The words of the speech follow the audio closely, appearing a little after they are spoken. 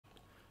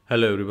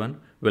Hello everyone,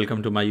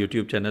 welcome to my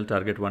YouTube channel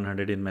Target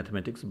 100 in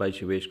Mathematics by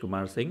Shivesh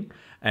Kumar Singh,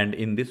 and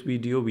in this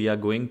video we are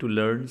going to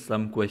learn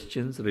some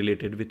questions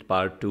related with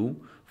part 2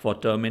 for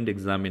term end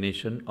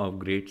examination of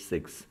grade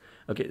 6.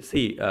 Okay,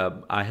 see,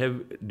 I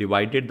have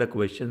divided the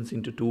questions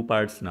into two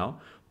parts now,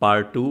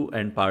 part 2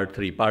 and part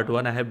 3. Part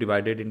 1 I have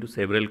divided into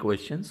several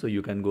questions, so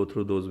you can go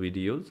through those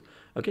videos.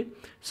 Okay,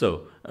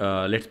 so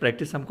let's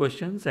practice some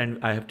questions, and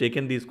I have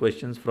taken these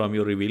questions from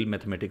your Reveal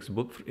Mathematics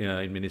book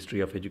in Ministry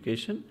of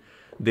Education.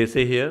 They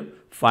say here,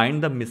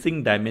 find the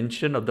missing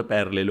dimension of the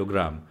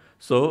parallelogram.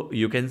 So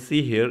you can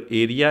see here,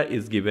 area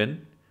is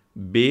given,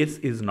 base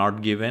is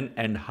not given,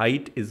 and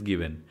height is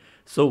given.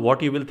 So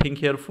what you will think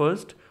here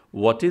first,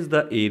 what is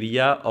the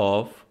area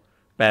of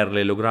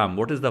parallelogram?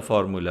 What is the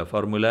formula?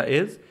 Formula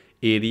is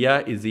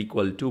area is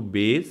equal to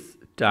base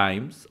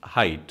times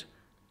height.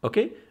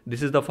 Okay,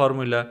 this is the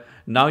formula.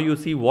 Now you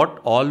see what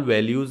all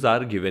values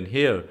are given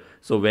here.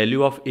 So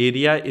value of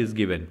area is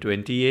given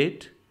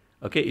 28.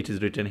 Okay, it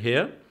is written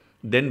here.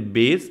 Then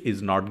base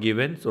is not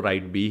given, so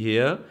write B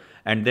here,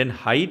 and then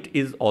height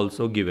is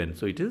also given,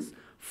 so it is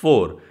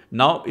 4.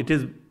 Now it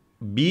is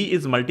B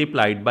is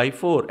multiplied by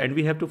 4 and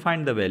we have to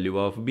find the value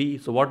of B.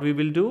 So what we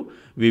will do?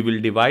 We will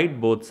divide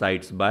both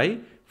sides by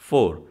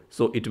 4.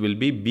 So it will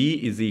be B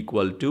is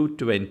equal to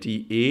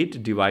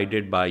 28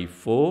 divided by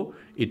 4.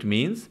 It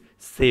means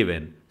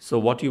 7. So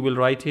what you will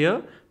write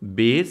here?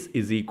 Base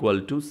is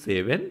equal to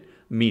 7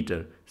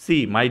 meter.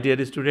 See, my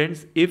dear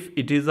students, if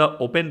it is a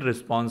open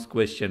response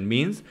question,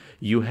 means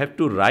you have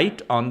to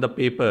write on the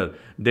paper,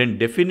 then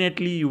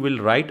definitely you will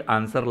write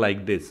answer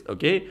like this,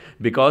 okay?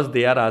 Because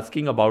they are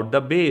asking about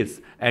the base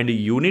and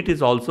unit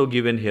is also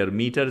given here,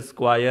 meter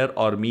square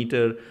or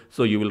meter.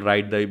 So you will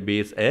write the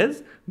base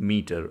as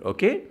meter,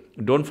 okay?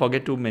 Don't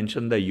forget to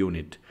mention the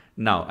unit.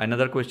 Now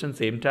another question,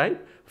 same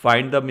type,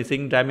 find the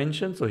missing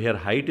dimension. So here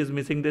height is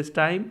missing this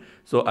time.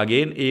 So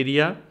again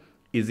area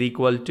is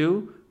equal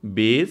to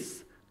base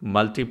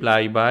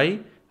multiply by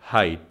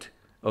height.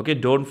 Okay,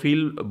 don't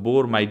feel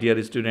bored, my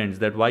dear students,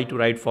 that why to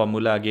write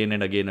formula again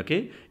and again.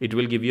 Okay, it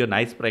will give you a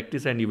nice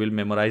practice and you will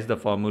memorize the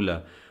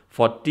formula.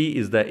 40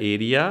 is the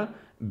area,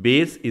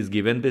 base is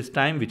given this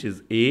time, which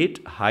is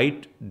 8,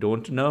 height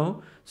don't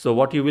know. So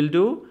what you will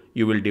do?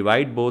 You will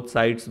divide both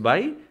sides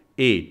by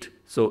 8.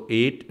 So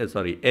h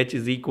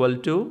is equal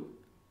to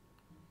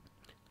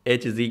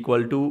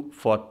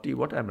 40.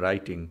 What I'm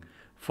writing?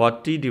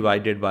 40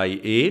 divided by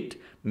 8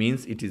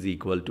 means it is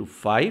equal to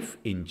 5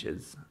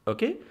 inches.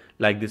 Okay,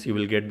 like this you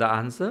will get the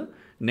answer.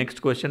 Next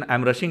question,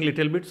 I'm rushing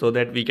little bit so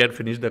that we can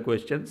finish the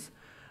questions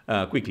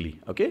quickly.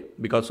 Okay,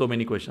 because so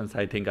many questions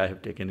I think I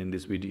have taken in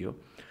this video.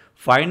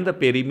 Find the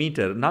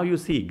perimeter. Now you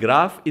see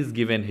graph is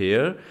given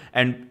here,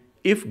 and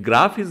if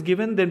graph is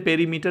given, then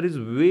perimeter is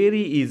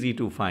very easy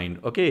to find.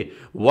 Okay,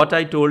 what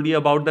I told you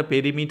about the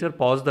perimeter,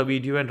 pause the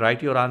video and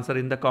write your answer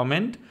in the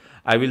comment.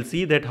 I will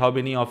see that how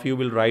many of you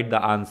will write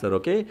the answer,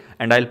 okay?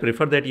 And I'll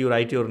prefer that you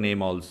write your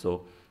name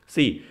also.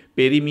 See,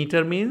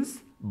 perimeter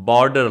means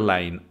border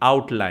line,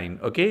 outline,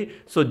 okay?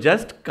 So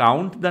just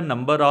count the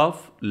number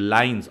of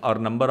lines or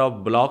number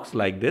of blocks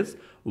like this.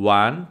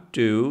 1,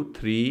 2,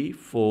 3,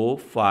 4,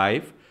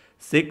 5,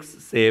 6,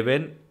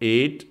 7,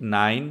 8,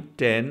 9,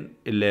 10,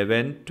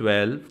 11,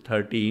 12,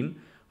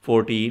 13,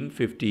 14,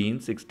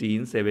 15,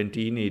 16,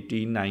 17,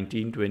 18,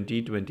 19,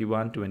 20,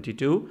 21,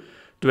 22,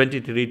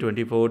 23,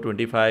 24,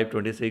 25,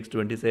 26,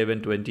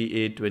 27,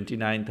 28,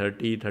 29,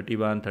 30,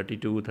 31,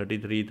 32,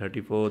 33,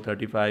 34,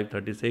 35,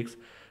 36,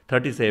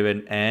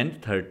 37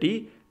 and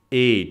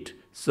 38.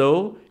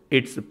 So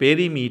its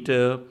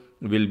perimeter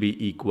will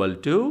be equal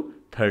to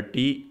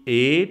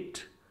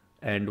 38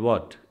 and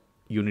what?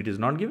 Unit is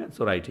not given,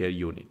 so write here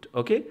unit.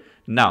 Okay,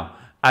 now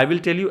I will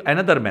tell you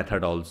another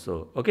method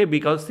also, okay,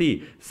 because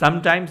see,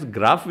 sometimes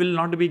graph will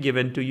not be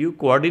given to you,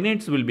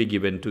 coordinates will be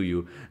given to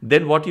you.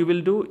 Then what you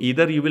will do?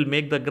 Either you will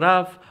make the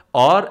graph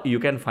or you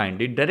can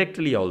find it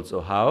directly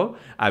also. How?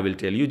 I will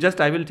tell you,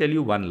 I will tell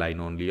you one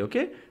line only,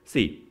 okay?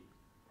 See,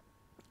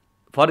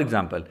 for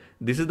example,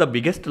 this is the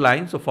biggest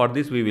line, so for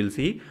this we will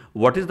see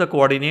what is the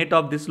coordinate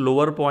of this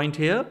lower point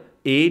here?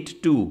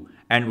 8, 2.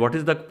 And what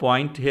is the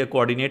point here,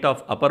 coordinate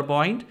of upper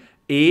point?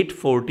 8,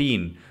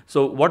 14.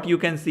 So what you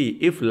can see,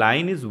 if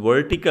line is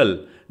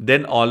vertical,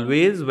 then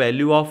always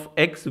value of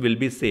x will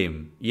be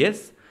same.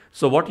 Yes.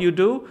 So what you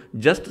do?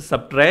 Just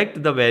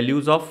subtract the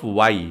values of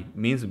y,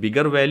 means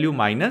bigger value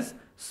minus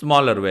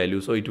smaller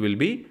value. So it will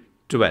be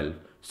 12.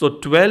 So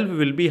 12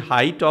 will be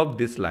height of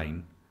this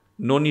line.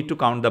 No need to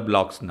count the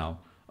blocks now.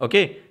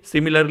 Okay.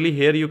 Similarly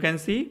here you can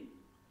see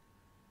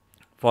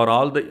for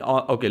all the,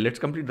 okay, let's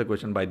complete the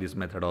question by this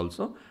method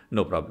also,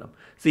 no problem.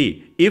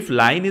 See, if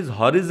line is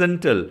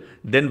horizontal,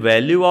 then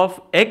value of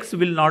x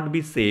will not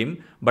be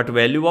same, but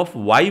value of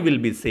y will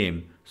be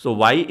same. So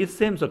y is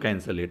same, so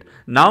cancel it.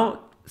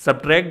 Now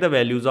subtract the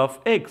values of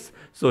x.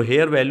 So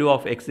here value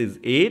of x is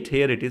 8,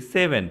 here it is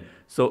 7.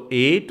 So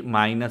 8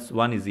 minus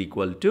 1 is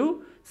equal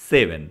to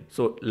 7.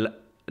 So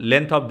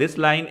length of this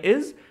line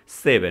is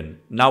 7.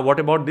 Now what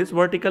about this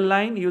vertical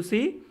line? You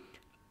see,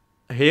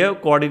 here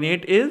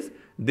coordinate is,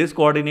 this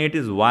coordinate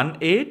is 1,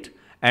 8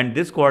 and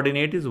this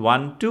coordinate is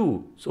 1,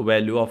 2. So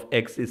value of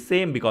x is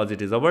same because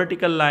it is a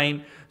vertical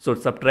line. So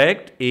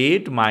subtract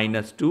 8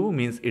 minus 2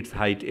 means its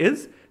height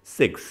is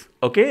 6.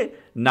 Okay.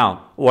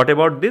 Now what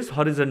about this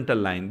horizontal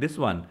line? This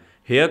one.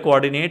 Here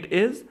coordinate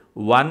is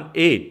 1,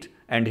 8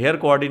 and here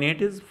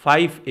coordinate is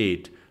 5,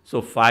 8.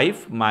 So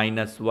 5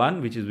 minus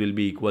 1 which will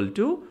be equal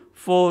to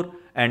 4,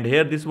 and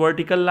here this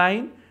vertical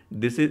line,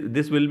 this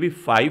will be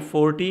 5,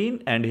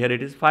 14 and here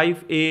it is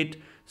 5,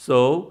 8.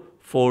 So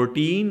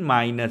 14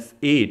 minus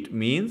 8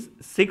 means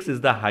 6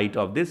 is the height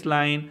of this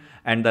line,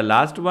 and the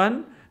last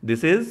one,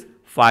 this is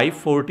 5,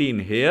 14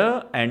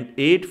 here and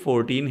 8,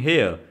 14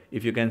 here.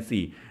 If you can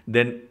see,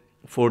 then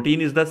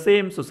 14 is the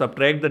same, so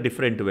subtract the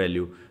different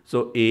value.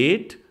 So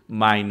 8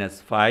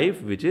 minus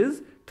 5 which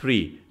is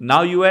 3.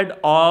 Now you add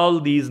all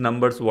these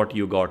numbers, what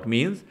you got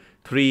means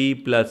 3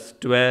 plus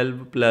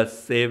 12 plus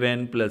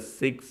 7 plus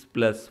 6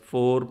 plus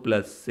 4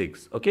 plus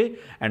 6. Okay,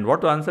 and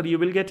what answer you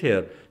will get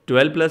here?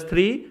 12 plus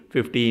 3,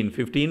 15,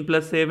 15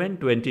 plus 7,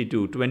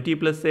 22, 20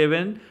 plus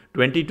 7,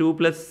 22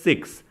 plus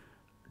 6,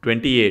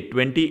 28,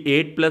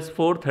 28 plus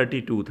 4,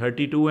 32,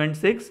 32 and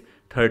 6,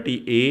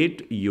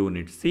 38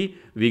 units. See,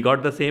 we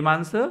got the same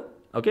answer.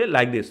 Okay,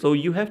 like this. So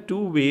you have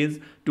two ways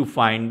to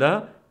find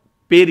the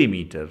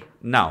perimeter.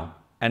 Now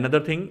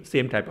another thing,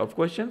 same type of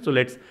question. So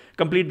let's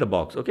complete the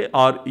box. Okay,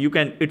 or you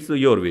can, it's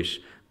your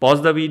wish,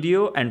 pause the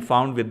video and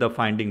found with the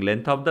finding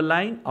length of the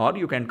line, or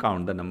you can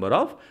count the number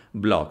of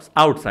blocks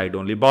outside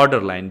only, border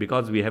line,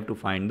 because we have to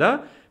find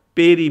the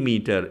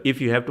perimeter.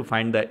 If you have to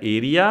find the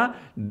area,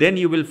 then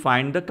you will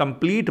find the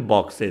complete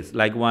boxes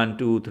like 1,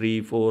 2,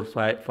 3, 4,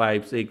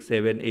 5, 6,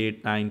 7,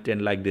 8, 9, 10,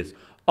 like this.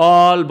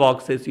 All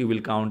boxes you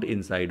will count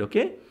inside.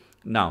 Okay.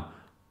 Now,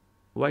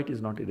 why it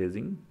is not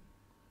erasing?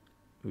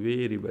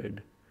 Very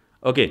bad.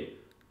 Okay.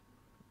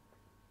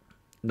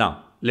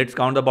 Now, let's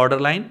count the border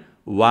line.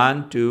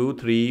 1, 2,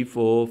 3,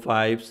 4,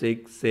 5,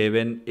 6,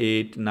 7,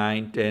 8,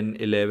 9, 10,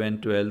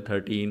 11, 12,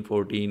 13,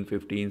 14,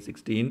 15,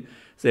 16,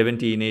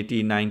 17,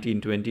 18,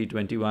 19, 20,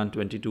 21,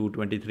 22,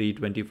 23,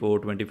 24,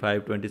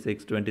 25,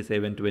 26,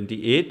 27,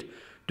 28,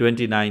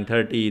 29,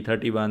 30,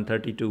 31,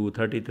 32,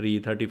 33,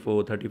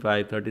 34,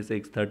 35,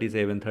 36,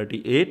 37,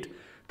 38,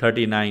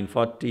 39,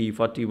 40,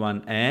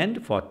 41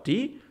 and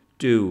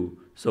 42.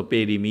 So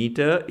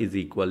perimeter is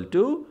equal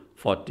to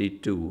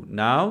 42.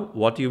 Now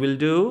what you will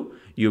do?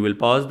 You will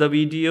pause the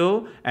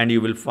video and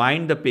you will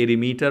find the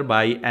perimeter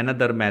by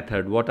another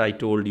method, what I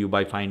told you,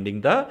 by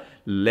finding the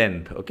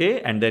length.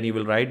 Okay, and then you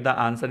will write the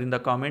answer in the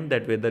comment,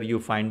 that whether you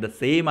find the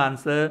same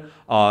answer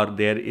or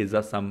there is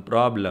some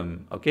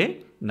problem.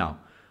 Okay, now,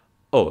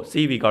 oh,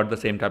 see, we got the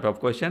same type of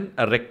question.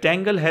 A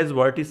rectangle has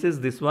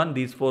vertices, this one,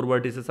 these 4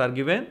 vertices are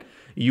given.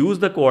 Use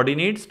the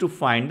coordinates to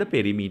find the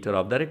perimeter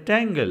of the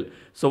rectangle.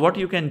 So what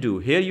you can do,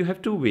 here you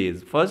have two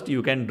ways. First,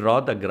 you can draw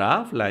the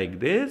graph like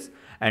this,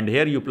 and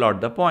here you plot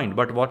the point.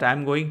 But what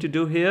I'm going to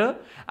do here,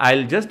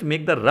 I'll just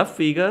make the rough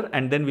figure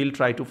and then we'll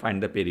try to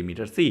find the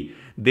perimeter. See,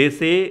 they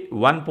say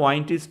one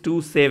point is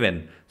 2,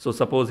 7. So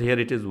suppose here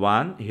it is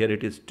 1, here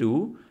it is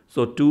 2.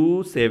 So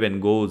 2, 7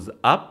 goes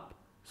up.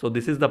 So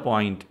this is the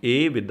point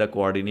A with the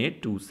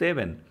coordinate 2,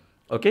 7.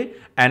 Okay,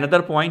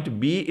 another point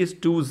B is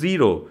 2,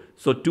 0.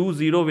 So 2,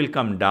 0 will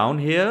come down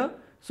here.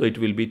 So it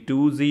will be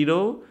 2,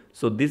 0.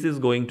 So this is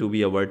going to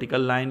be a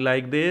vertical line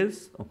like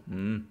this.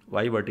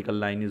 Why vertical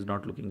line is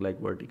not looking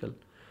like vertical?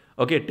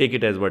 Okay, take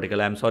it as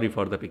vertical. I'm sorry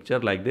for the picture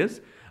like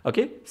this.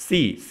 Okay,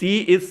 C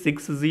is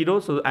 6,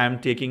 0. So I am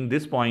taking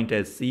this point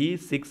as C,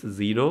 6,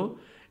 0.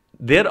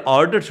 Their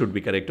order should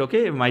be correct.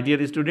 Okay, my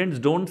dear students,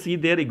 don't see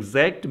their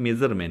exact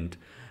measurement.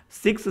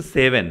 6,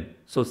 7.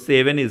 So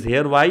 7 is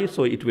here. Why?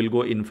 So it will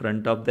go in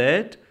front of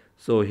that.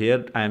 So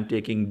here I am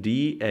taking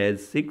D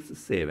as 6,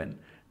 7.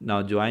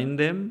 Now join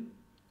them.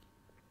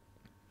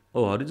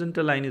 Oh,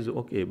 horizontal line is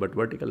okay, but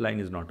vertical line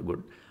is not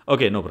good.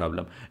 Okay, no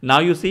problem. Now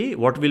you see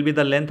what will be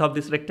the length of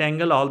this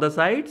rectangle, all the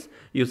sides.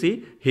 You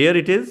see here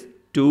it is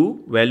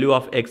 2, value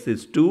of x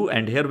is 2,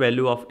 and here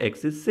value of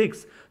x is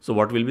 6. So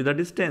what will be the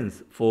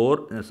distance?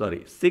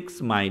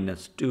 6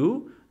 minus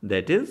 2,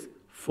 that is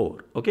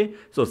 4. Okay,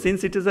 so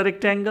since it is a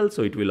rectangle,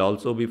 so it will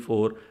also be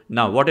 4.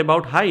 Now what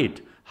about height?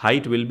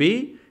 Height will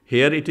be,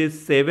 here it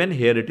is 7,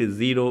 here it is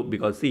 0,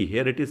 because see,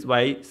 here it is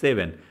y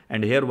 7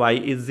 and here y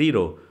is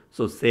 0.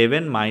 So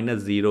 7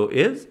 minus 0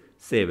 is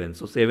 7.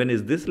 So 7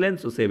 is this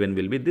length, so 7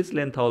 will be this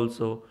length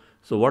also.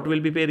 So what will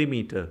be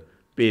perimeter?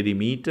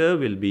 Perimeter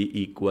will be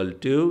equal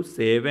to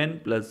 7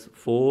 plus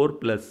 4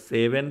 plus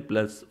 7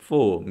 plus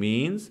 4,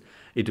 means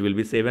it will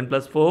be 7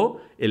 plus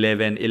 4,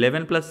 11,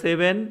 11 plus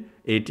 7,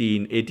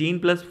 18, 18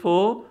 plus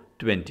 4,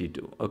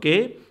 22.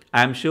 Okay,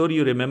 I am sure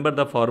you remember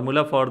the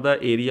formula for the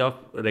area of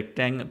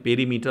rectangle,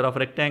 perimeter of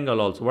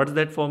rectangle also. What's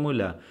that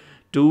formula?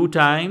 2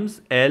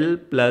 times L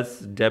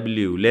plus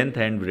W, length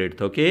and width.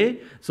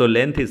 Okay, so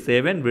length is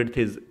 7, width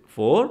is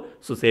 4.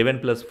 So 7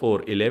 plus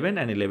 4, 11,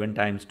 and 11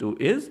 times 2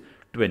 is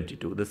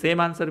 22. The same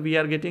answer we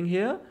are getting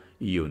here,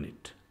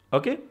 unit.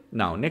 Okay,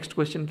 now next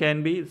question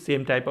can be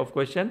same type of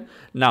question.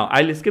 Now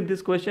I'll skip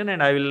this question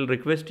and I will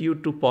request you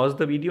to pause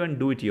the video and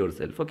do it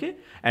yourself, okay,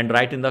 and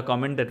write in the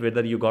comment that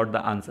whether you got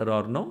the answer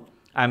or no.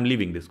 I'm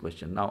leaving this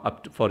question now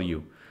up to, for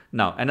you.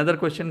 Now another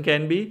question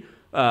can be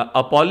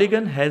a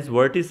polygon has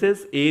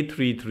vertices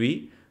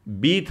A33,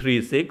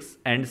 B36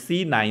 and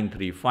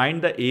C93.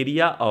 Find the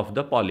area of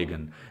the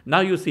polygon.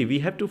 Now you see we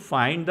have to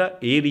find the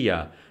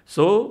area.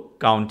 So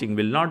counting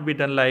will not be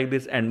done like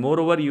this, and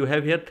moreover you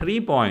have here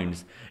 3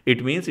 points.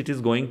 It means it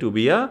is going to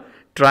be a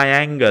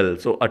triangle.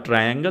 So a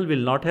triangle will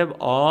not have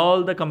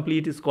all the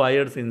complete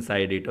squares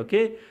inside it,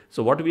 okay.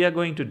 So what we are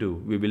going to do,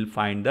 we will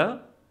find the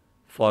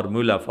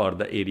formula for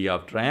the area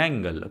of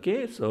triangle,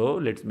 okay. So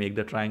let's make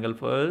the triangle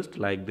first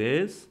like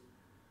this.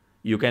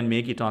 You can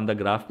make it on the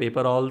graph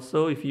paper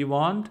also if you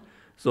want.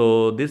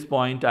 So this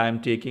point I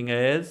am taking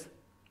as,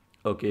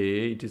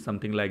 okay, it is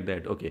something like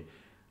that, okay.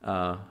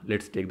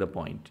 Let's take the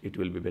point, it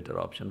will be better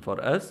option for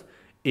us.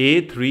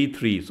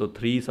 A33, so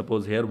 3,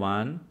 suppose here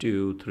 1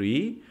 2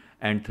 3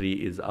 and 3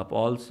 is up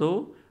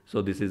also,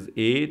 so this is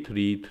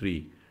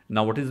A33.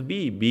 Now what is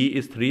B? B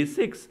is 3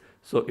 6,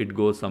 so it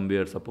goes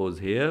somewhere, suppose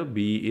here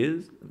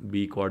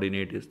B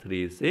coordinate is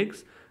 3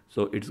 6,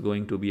 so it's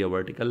going to be a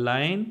vertical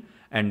line.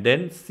 And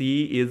then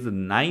C is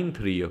 9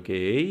 3,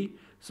 okay.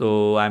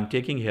 So I'm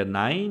taking here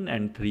 9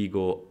 and 3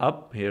 go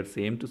up here,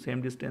 same to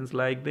same distance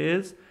like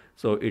this.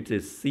 So it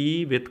is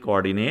C with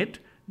coordinate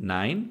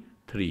 9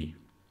 3.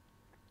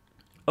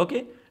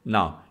 Okay,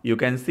 now you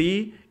can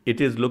see it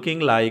is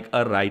looking like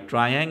a right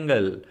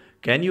triangle.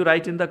 Can you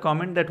write in the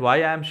comment that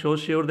why I am so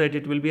sure that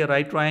it will be a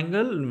right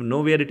triangle?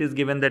 Nowhere it is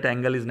given that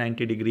angle is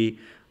 90 degree.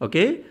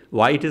 Okay,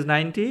 why it is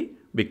 90?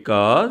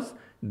 Because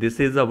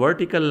this is a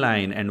vertical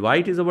line. And why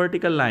it is a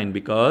vertical line?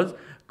 Because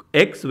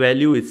x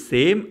value is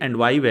same and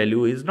y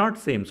value is not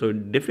same. So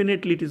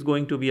definitely it is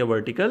going to be a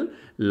vertical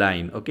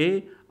line.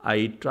 Okay,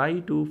 I try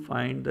to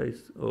find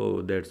this.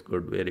 Oh, that's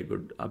good, very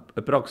good,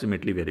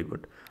 approximately very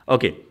good.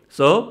 Okay,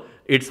 so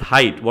its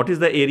height. What is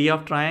the area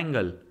of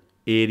triangle?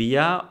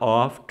 Area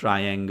of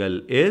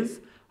triangle is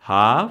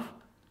half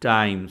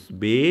times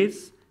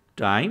base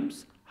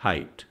times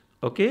height.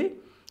 Okay,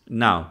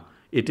 now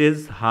it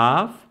is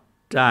half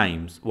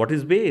times, what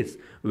is base?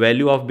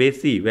 Value of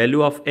base C,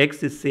 value of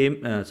x is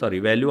same,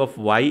 value of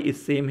y is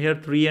same here,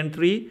 3 and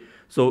 3.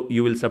 So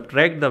you will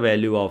subtract the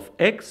value of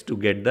x to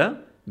get the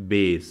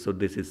base. So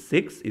this is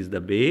 6 is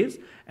the base.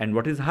 And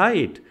what is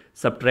height?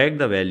 Subtract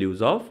the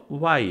values of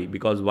y,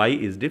 because y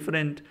is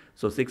different.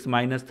 So 6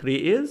 minus 3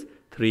 is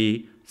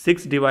 3.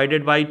 6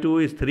 divided by 2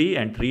 is 3,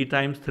 and 3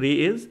 times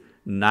 3 is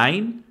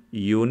 9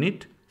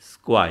 unit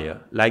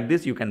square. Like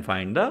this you can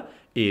find the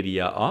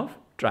area of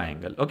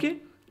triangle. Okay.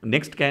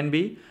 Next can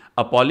be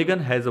a polygon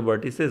has a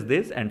vertices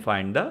this, and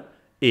find the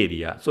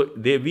area. So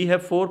we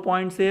have 4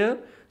 points here.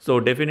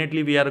 So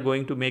definitely we are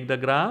going to make the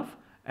graph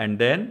and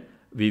then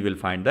we will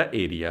find the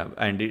area.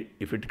 And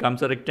if it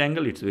comes a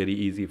rectangle, it's very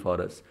easy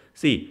for us.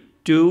 See,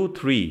 2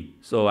 3.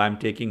 So I'm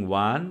taking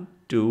 1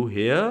 2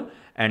 here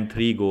and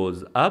 3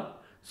 goes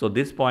up. So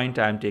this point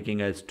I am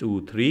taking as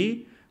 2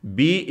 3.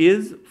 B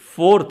is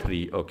 4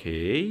 3.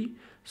 Okay.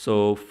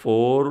 So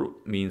 4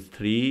 means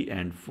 3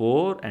 and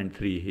 4 and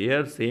 3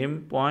 here,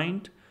 same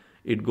point.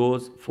 It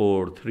goes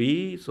 4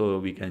 3. So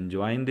we can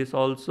join this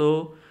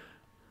also.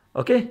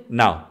 Okay.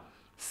 Now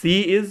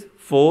C is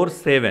 4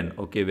 7.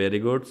 Okay, very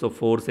good. So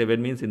 4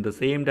 7 means in the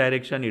same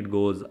direction it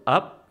goes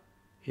up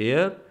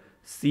here.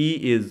 C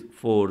is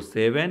 4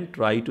 7.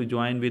 Try to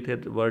join with a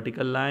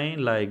vertical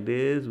line like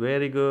this.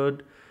 Very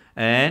good.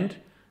 And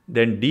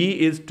then D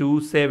is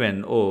 2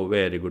 7. Oh,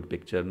 very good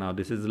picture. Now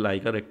this is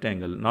like a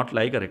rectangle, not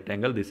like a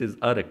rectangle. This is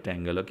a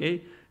rectangle.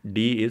 Okay.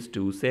 D is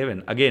 2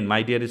 7. Again,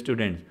 my dear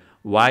students,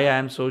 why I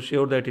am so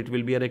sure that it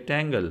will be a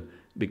rectangle?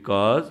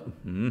 Because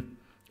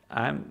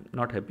I am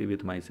not happy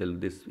with myself.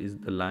 This is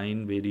the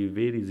line, very,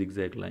 very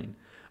zigzag line.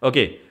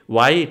 Okay.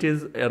 Why it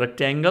is a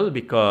rectangle?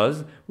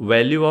 Because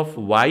value of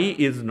y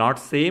is not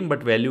same,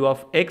 but value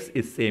of x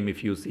is same.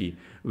 If you see,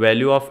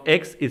 value of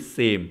x is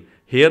same.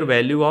 Here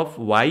value of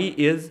y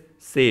is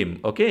same.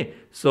 Okay.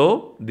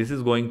 So this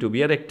is going to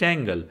be a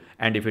rectangle.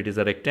 And if it is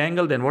a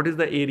rectangle, then what is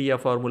the area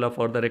formula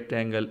for the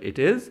rectangle? It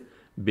is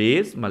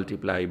base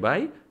multiplied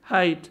by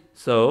height.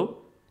 So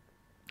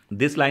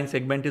this line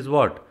segment is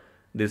what?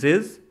 This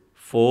is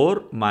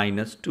 4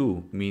 minus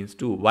 2 means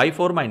 2. Why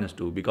 4 minus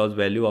 2? Because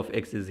value of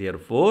x is here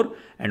 4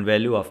 and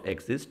value of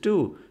x is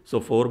 2. So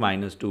 4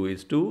 minus 2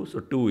 is 2. So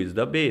 2 is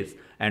the base.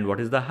 And what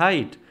is the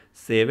height?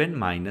 7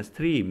 minus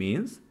 3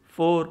 means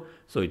 4.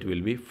 So it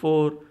will be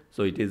 4.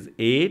 So it is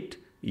 8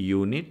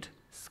 unit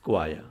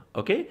square.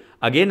 Okay.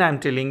 Again, I am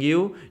telling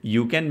you,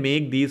 you can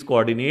make these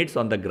coordinates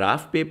on the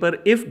graph paper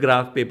if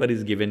graph paper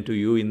is given to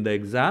you in the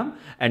exam,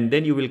 and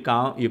then you will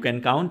count. You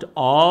can count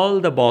all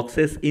the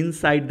boxes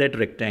inside that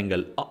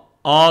rectangle,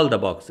 all the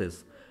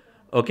boxes.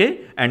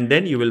 Okay. And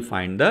then you will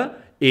find the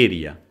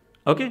area.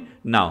 Okay.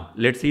 Now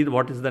let's see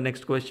what is the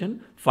next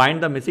question.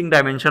 Find the missing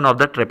dimension of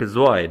the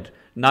trapezoid.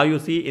 Now you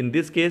see, in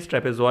this case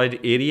trapezoid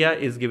area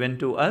is given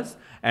to us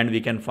and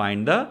we can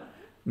find the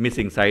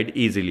missing side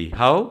easily.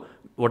 How?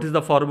 what is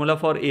the formula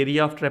for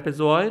area of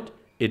trapezoid?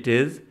 It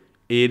is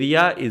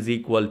area is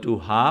equal to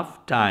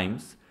half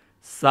times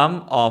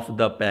sum of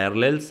the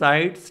parallel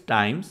sides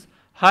times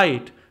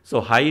height.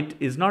 So height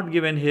is not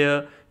given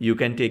here. You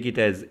can take it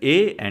as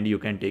A and you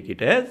can take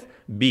it as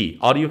B,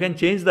 or you can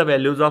change the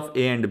values of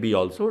A and B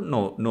also.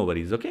 No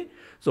worries. Okay.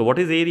 So what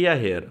is area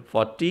here?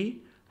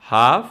 40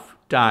 half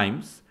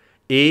times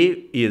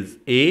A is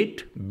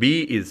 8,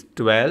 B is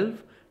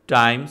 12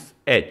 times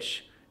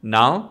H.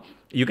 Now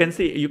you can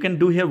see, you can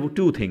do here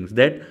two things,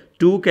 that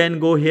 2 can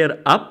go here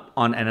up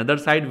on another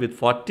side with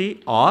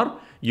 40, or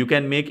you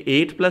can make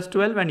 8 plus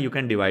 12 and you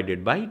can divide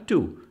it by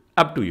 2.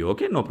 Up to you.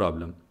 Okay, no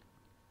problem.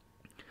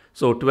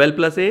 So 12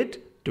 plus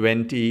 8,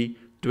 20.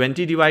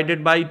 20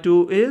 divided by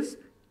 2 is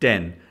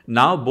 10.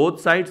 Now both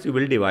sides you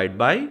will divide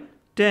by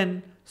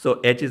 10. So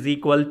H is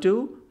equal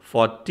to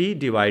 40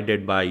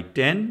 divided by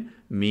 10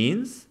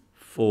 means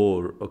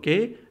 4.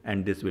 Okay,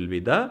 and this will be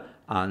the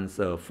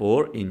answer,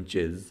 4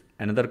 inches.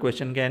 Another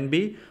question can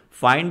be,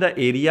 find the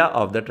area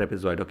of the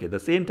trapezoid. Okay,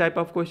 the same type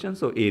of question.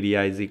 So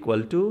area is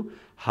equal to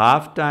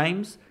half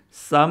times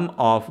sum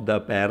of the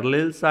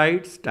parallel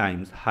sides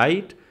times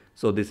height.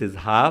 So this is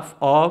half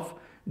of,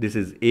 this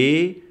is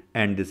A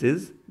and this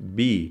is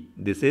B,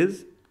 this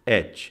is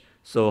H.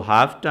 So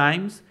half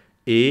times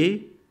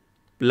A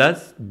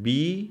plus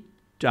B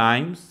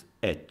times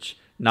H.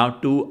 Now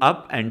 2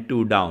 up and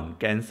 2 down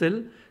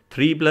cancel.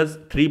 3 plus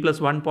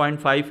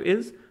 1.5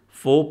 is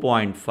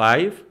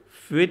 4.5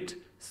 feet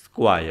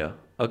square.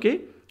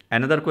 Okay.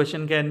 Another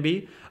question can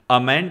be, a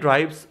man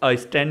drives a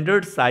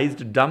standard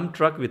sized dump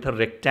truck with a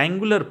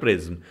rectangular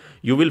prism.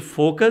 You will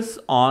focus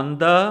on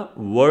the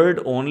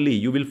word only.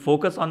 You will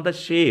focus on the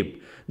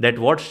shape, that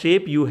what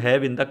shape you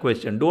have in the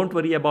question. Don't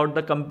worry about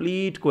the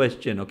complete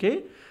question.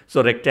 Okay.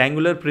 So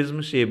rectangular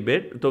prism shape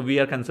bit. So we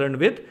are concerned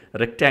with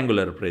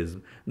rectangular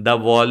prism. The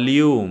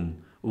volume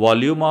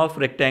of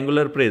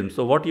rectangular prism.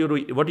 So what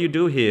you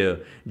do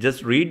here,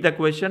 just read the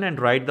question and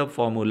write the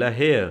formula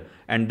here,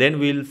 and then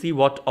we'll see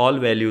what all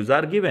values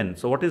are given.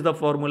 So what is the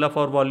formula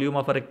for volume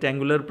of a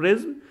rectangular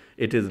prism?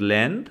 It is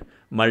length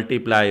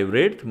multiply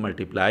width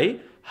multiply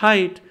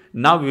height.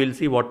 Now we will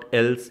see what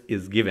else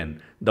is given.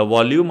 The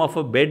volume of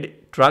a bed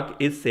truck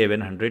is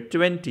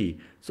 720.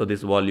 So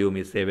this volume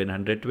is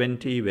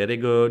 720. Very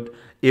good.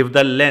 If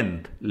the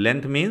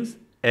length means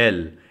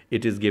L,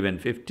 it is given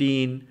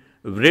 15.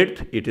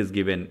 Width, it is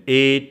given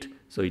 8.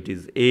 So it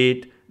is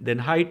 8. Then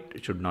height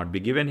should not be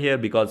given here,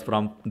 because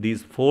from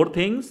these 4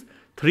 things,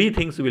 3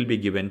 things will be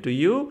given to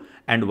you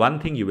and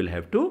 1 thing you will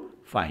have to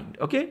find.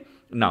 Okay.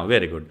 Now,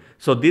 very good.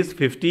 So this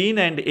 15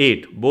 and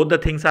 8, both the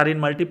things are in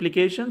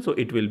multiplication. So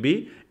it will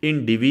be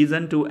in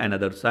division to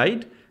another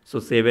side. So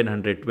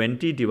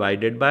 720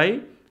 divided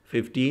by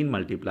 15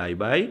 multiplied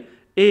by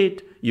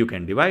 8. You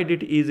can divide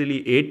it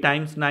easily. 8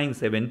 times 9,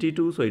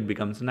 72. So it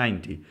becomes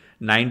 90.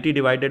 90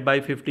 divided by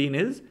 15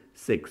 is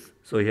 6.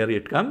 So here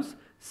it comes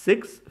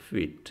 6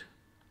 feet.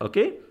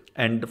 Okay.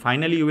 And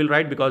finally you will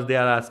write, because they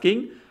are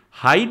asking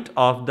height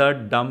of the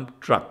dump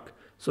truck.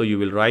 So you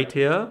will write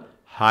here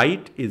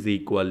height is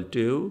equal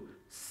to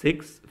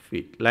 6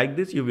 feet. Like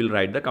this you will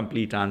write the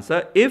complete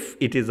answer if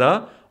it is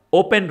a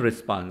open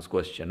response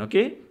question.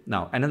 Okay.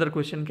 Now another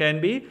question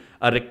can be,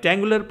 a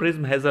rectangular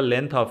prism has a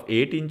length of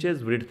 8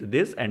 inches, width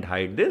this and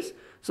height this.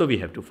 So we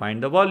have to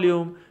find the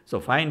volume.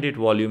 So find it.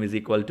 Volume is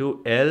equal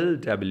to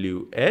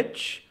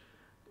LWH.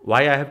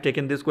 Why I have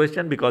taken this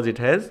question? Because it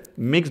has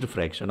mixed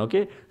fraction.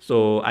 Okay.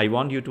 So I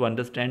want you to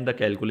understand the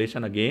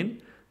calculation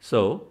again.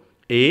 So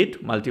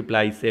 8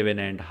 multiply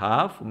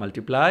 7.5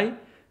 multiply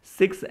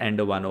 6 and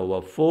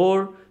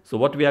 1/4. So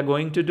what we are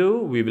going to do,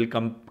 we will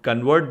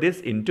convert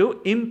this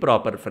into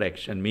improper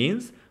fraction,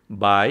 means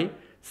by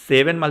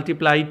 7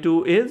 multiply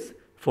 2 is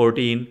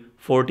 14.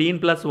 14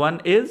 plus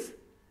 1 is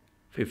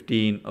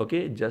 15.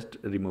 Okay, just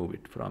remove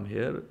it from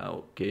here.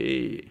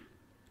 Okay.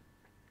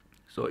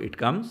 So it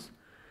comes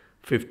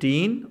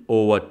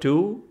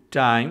 15/2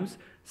 times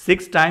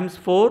 6 times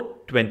 4,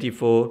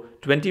 24.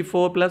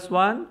 24 plus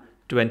 1,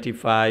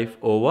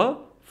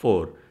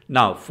 25/4.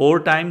 Now 4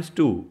 times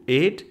 2,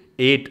 8.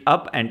 8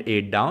 up and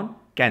 8 down,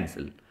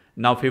 cancel.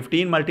 Now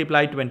 15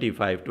 multiply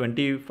 25.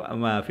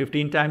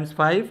 15 times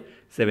 5,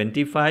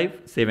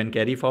 75. 7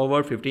 carry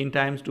forward. 15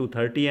 times 2,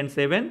 30 and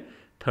 7,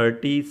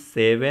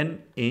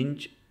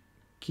 37-inch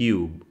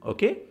cube.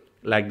 Okay.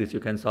 Like this you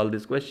can solve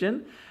this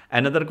question.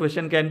 Another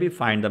question can be,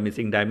 find the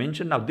missing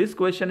dimension. Now this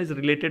question is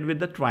related with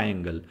the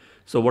triangle.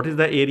 So what is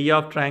the area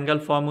of triangle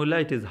formula?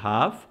 It is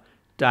half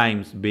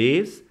times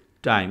base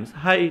times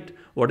height.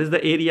 What is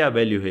the area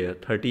value here?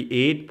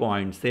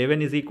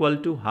 38.7 is equal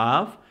to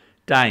half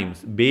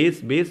times base.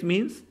 Base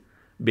means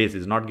base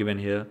is not given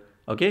here.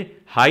 Okay.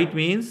 Height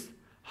means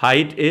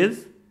height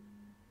is,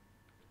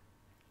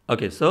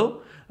 okay,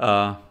 so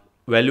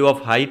value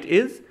of height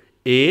is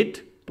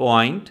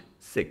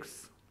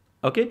 8.6.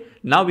 Okay.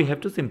 Now we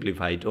have to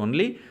simplify it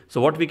only.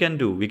 So what we can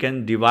do? We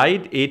can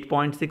divide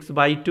 8.6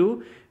 by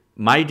 2.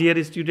 My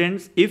dear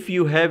students, if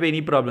you have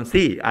any problem,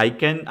 see,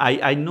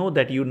 I know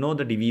that you know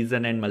the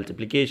division and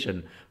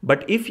multiplication,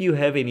 but if you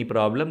have any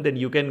problem, then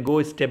you can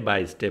go step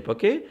by step,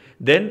 okay?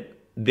 Then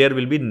there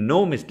will be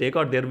no mistake,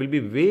 or there will be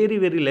very,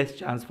 very less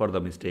chance for the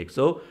mistake.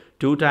 So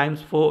 2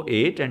 times 4,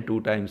 8, and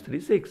 2 times 3,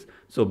 6.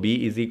 So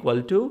B is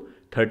equal to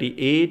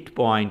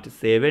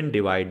 38.7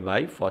 divided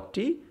by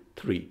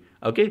 43.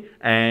 Okay,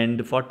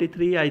 and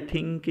 43, I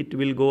think it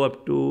will go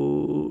up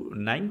to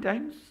 9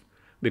 times,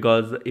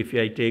 because if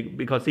I take,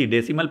 because see,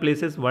 decimal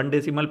places, one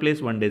decimal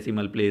place, one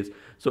decimal place,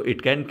 so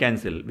it can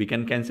cancel. We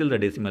can cancel the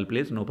decimal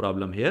place, no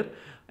problem here.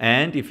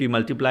 And if we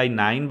multiply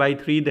 9 by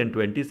 3, then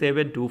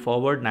 27, 2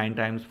 forward, 9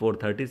 times 4,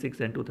 36,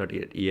 and 2,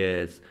 38.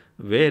 Yes,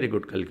 very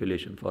good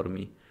calculation for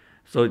me.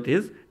 So it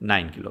is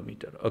 9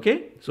 kilometer.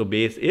 Okay, so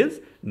base is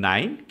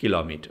 9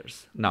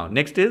 kilometers. Now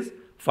next is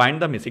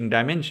find the missing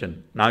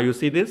dimension. Now you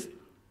see this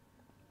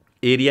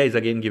area is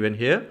again given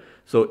here.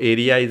 So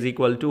area is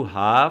equal to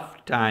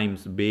half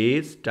times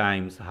base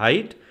times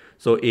height.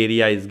 So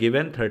area is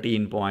given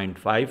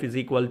 13.5 is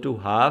equal to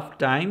half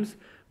times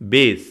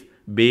base.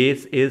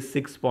 Base is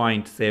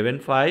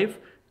 6.75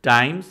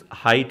 times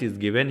height is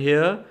given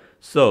here.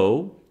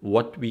 So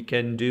what we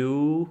can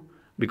do,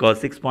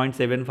 because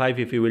 6.75,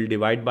 if you will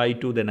divide by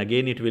 2, then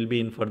again it will be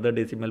in further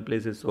decimal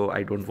places, so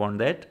I don't want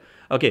that.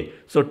 Okay,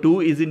 so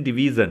 2 is in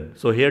division,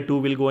 so here 2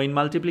 will go in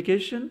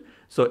multiplication.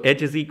 So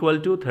h is equal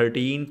to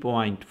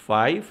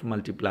 13.5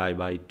 multiplied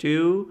by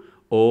 2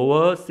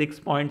 over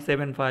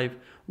 6.75.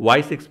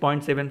 Why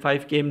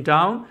 6.75 came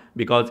down?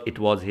 Because it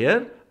was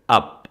here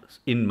up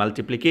in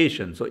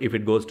multiplication. So if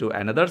it goes to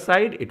another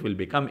side, it will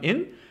become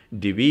in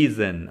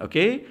division.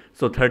 Okay,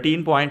 so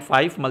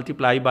 13.5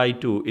 multiplied by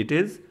 2, it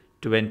is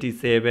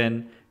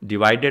 27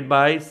 divided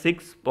by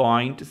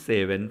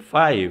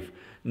 6.75.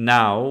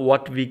 Now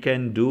what we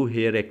can do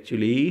here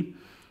actually,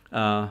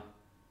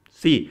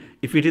 see,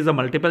 if it is a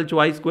multiple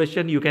choice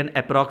question, you can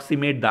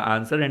approximate the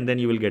answer and then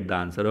you will get the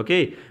answer,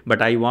 okay?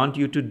 But I want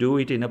you to do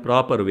it in a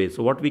proper way.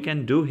 So what we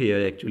can do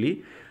here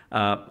actually,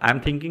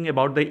 I'm thinking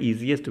about the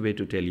easiest way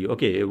to tell you.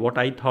 Okay, what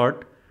I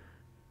thought,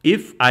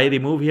 if I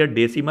remove here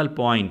decimal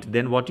point,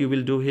 then what you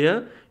will do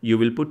here, you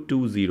will put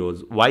 2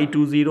 zeros. Why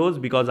 2 zeros?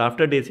 Because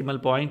after decimal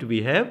point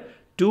we have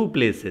 2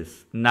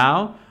 places.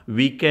 Now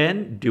we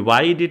can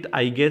divide it,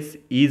 I guess,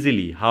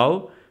 easily.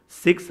 How?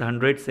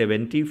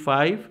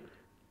 675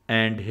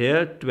 and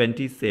here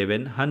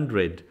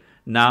 2700.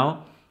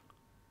 Now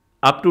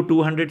up to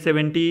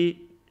 270,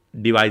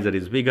 divisor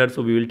is bigger,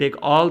 so we will take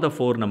all the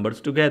 4 numbers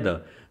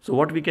together. So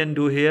what we can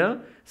do here,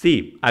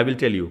 see, I will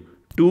tell you,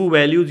 2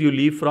 values you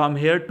leave from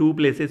here, 2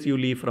 places you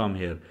leave from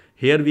here.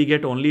 Here we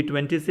get only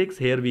 26,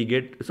 here we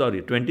get,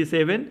 sorry,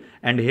 27,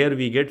 and here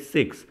we get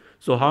 6.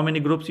 So how many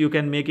groups you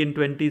can make in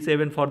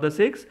 27 for the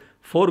 6?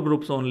 4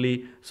 groups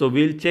only. So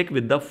we'll check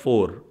with the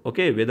 4,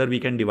 okay, whether we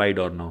can divide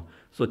or no.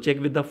 So check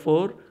with the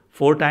 4.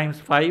 4 times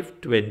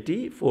 5,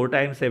 20. 4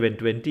 times 7,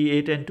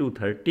 28, and 2,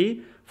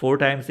 30. 4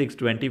 times 6,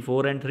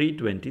 24, and 3,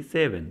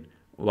 27.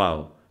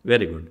 Wow,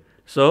 very good.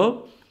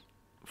 So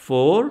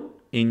 4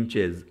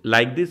 inches.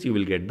 Like this you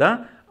will get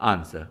the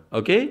answer.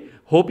 Okay,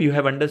 hope you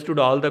have understood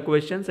all the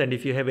questions, and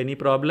if you have any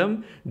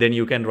problem, then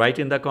you can write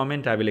in the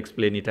comment. I will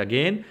explain it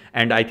again.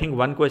 And I think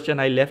one question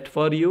I left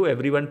for you.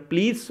 Everyone,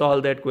 please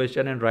solve that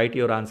question and write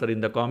your answer in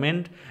the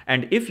comment.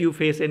 And if you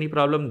face any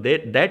problem,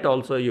 that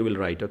also you will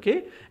write.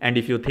 Okay, and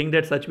if you think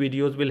that such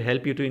videos will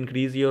help you to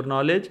increase your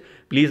knowledge,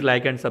 please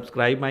like and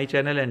subscribe my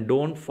channel, and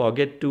don't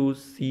forget to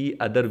see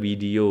other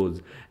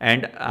videos.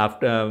 And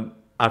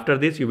after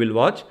this you will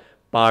watch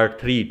part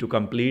 3 to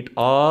complete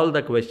all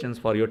the questions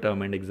for your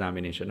term and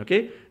examination.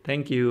 Okay,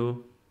 thank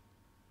you.